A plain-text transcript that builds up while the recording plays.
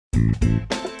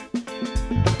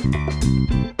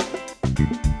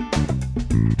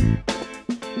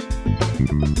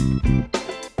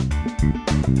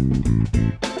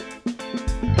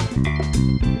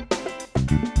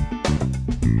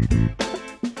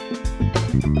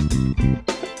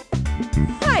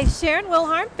Hi, Sharon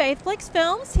Wilharm, Flix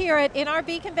Films here at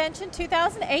NRB Convention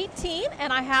 2018,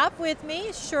 and I have with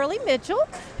me Shirley Mitchell,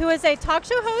 who is a talk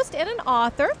show host and an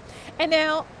author. And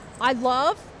now, I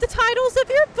love the titles of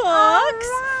your books. All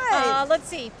right. Let's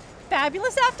see.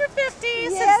 Fabulous After 50,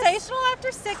 Yes. Sensational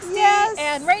After 60, Yes.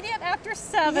 and Radiant After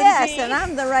 70. Yes, and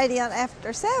I'm the Radiant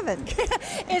After 70.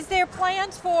 Is there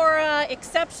plans for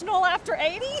Exceptional After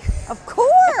 80? Of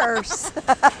course. So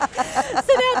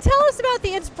now tell us about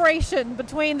the inspiration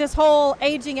between this whole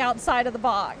aging outside of the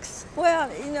box.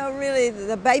 Well, you know, really,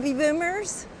 the baby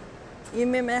boomers, you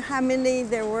remember how many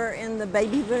there were in the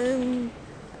baby boom?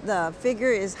 The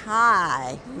figure is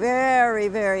high, very,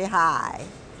 very high.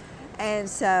 And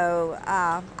so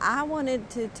I wanted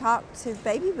to talk to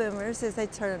baby boomers as they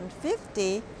turned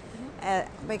 50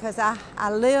 because I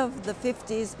lived the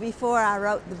 50s before I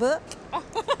wrote the book.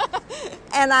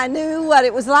 And I knew what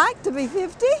it was like to be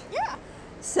 50. Yeah.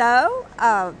 So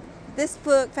this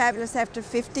book, Fabulous After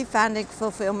 50, Finding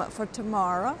Fulfillment for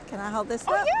Tomorrow. Can I hold this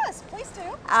up? Oh yes, please do.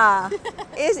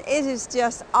 It is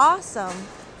just awesome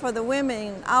for the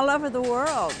women all over the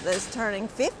world that's turning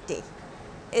 50.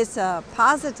 It's a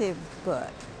positive book.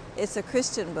 It's a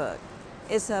Christian book.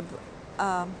 It's a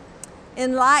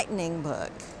enlightening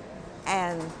book,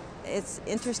 and it's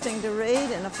interesting to read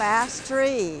and a fast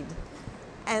read.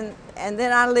 And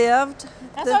then I lived.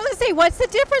 That's what I was going to say. What's the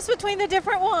difference between the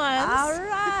different ones? All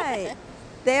right.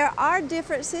 There are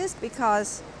differences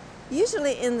because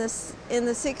usually in the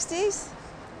 60s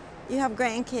you have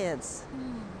grandkids.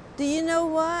 Do you know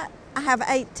what? I have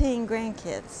 18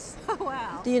 grandkids. Oh,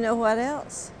 wow. Do you know what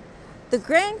else? The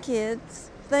grandkids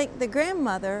think the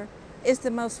grandmother is the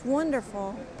most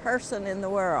wonderful person in the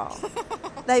world.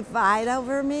 They fight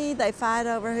over me. They fight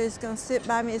over who's going to sit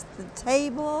by me at the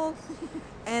table.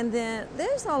 And then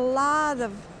there's a lot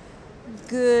of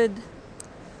good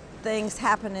things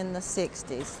happen in the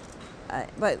 60s.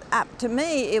 But to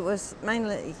me, it was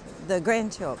mainly the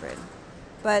grandchildren.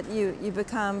 But you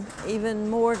become even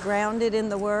more grounded in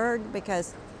the Word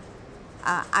because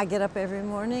I get up every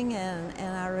morning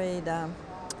and I read a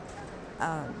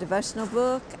devotional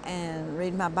book and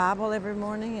read my Bible every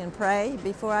morning and pray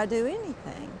before I do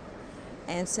anything.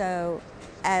 And so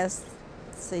as,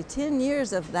 say, 10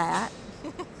 years of that,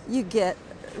 you get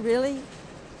really,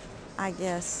 I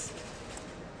guess,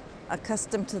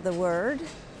 accustomed to the Word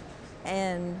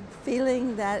and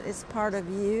feeling that it's part of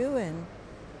you, and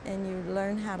you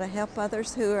learn how to help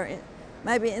others who are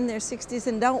maybe in their 60s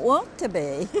and don't want to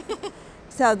be.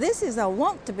 So this is a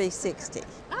want to be 60.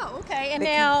 Oh, okay. And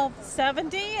now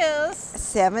 70 is?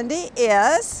 70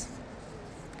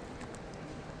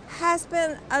 has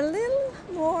been a little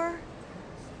more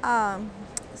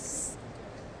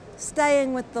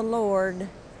staying with the Lord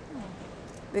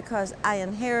because I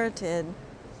inherited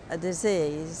a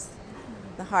disease,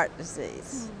 the heart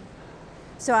disease.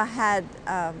 So I had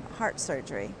heart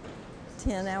surgery,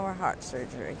 10-hour heart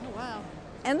surgery. Oh, wow.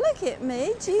 And look at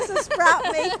me, Jesus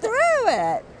brought me through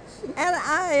it. And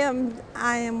I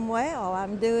am well,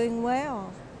 I'm doing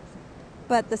well.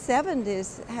 But the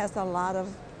 70s has a lot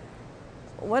of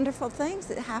wonderful things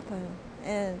that happen.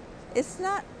 And it's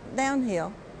not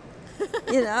downhill,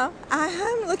 you know.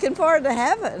 I'm looking forward to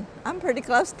heaven. I'm pretty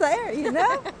close there, you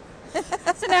know.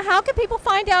 So now how can people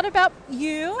find out about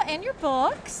you and your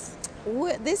books?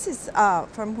 This is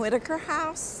from Whitaker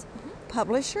House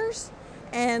Publishers,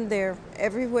 and they're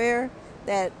everywhere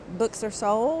that books are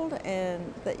sold,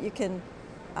 and that you can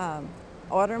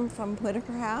order them from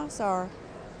Whitaker House. Or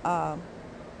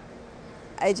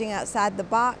Aging Outside the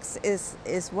Box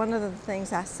is one of the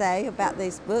things I say about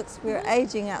these books. We're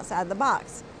aging outside the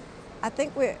box. I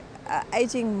think we're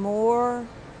aging more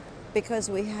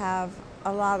because we have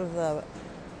a lot of the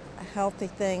healthy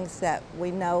things that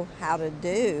we know how to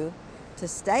do to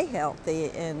stay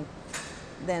healthy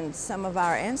than some of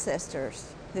our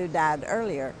ancestors who died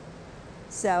earlier.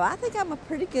 So I think I'm a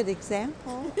pretty good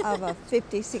example of a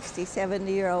 50, 60,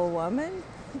 70-year-old woman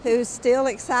who's still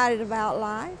excited about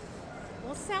life.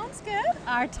 Well, sounds good.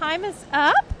 Our time is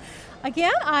up.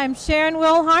 Again, I'm Sharon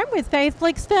Wilharm with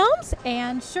Flix Films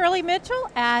and Shirley Mitchell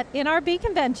at NRB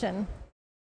Convention.